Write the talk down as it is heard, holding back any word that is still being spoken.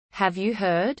Have you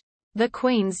heard? The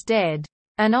Queen's dead.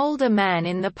 An older man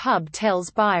in the pub tells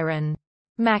Byron.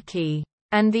 Mackie.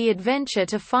 And the adventure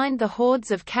to find the hoards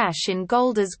of cash in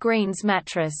Golders Green's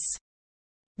mattress.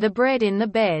 The bread in the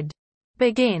bed.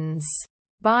 Begins.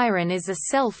 Byron is a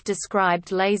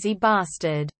self-described lazy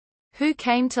bastard who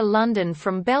came to London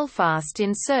from Belfast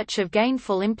in search of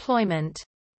gainful employment,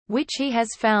 which he has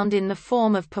found in the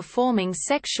form of performing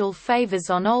sexual favours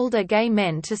on older gay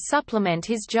men to supplement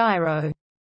his giro.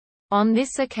 On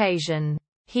this occasion,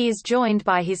 he is joined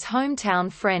by his hometown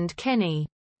friend Kenny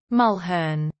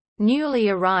Mulhern, newly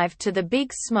arrived to the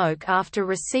Big Smoke after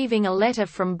receiving a letter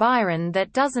from Byron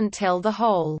that doesn't tell the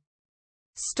whole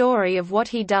story of what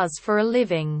he does for a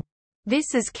living.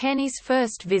 This is Kenny's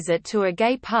first visit to a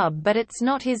gay pub, but it's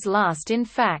not his last in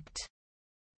fact.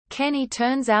 Kenny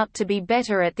turns out to be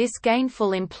better at this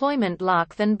gainful employment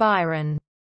lark than Byron.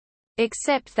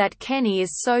 Except that Kenny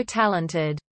is so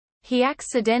talented. He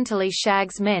accidentally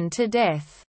shags men to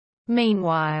death.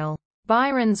 Meanwhile,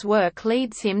 Byron's work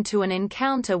leads him to an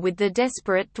encounter with the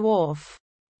desperate dwarf,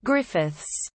 Griffiths,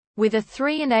 with a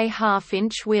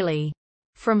 3.5-inch willy,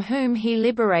 from whom he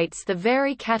liberates the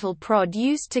very cattle prod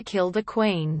used to kill the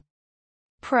Queen.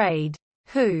 Prayed,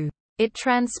 who, it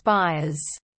transpires,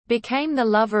 became the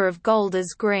lover of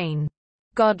Golders Green.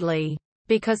 Godly,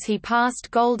 because he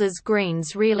passed Golders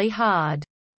Green's really hard,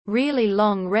 really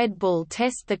long Red Bull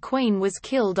test. The Queen was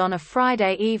killed on a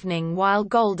Friday evening while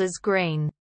Golders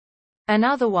Green, an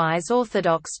otherwise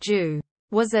Orthodox Jew,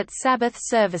 was at Sabbath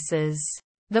services.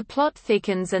 The plot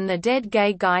thickens and the dead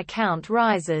gay guy count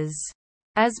rises,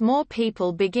 as more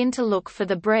people begin to look for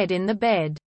the bread in the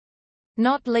bed.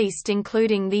 Not least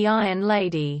including the Iron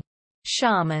Lady,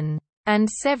 Shaman, and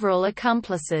several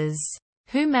accomplices,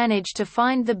 who manage to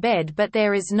find the bed but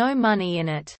there is no money in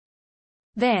it.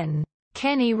 Then,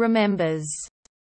 Kenny remembers.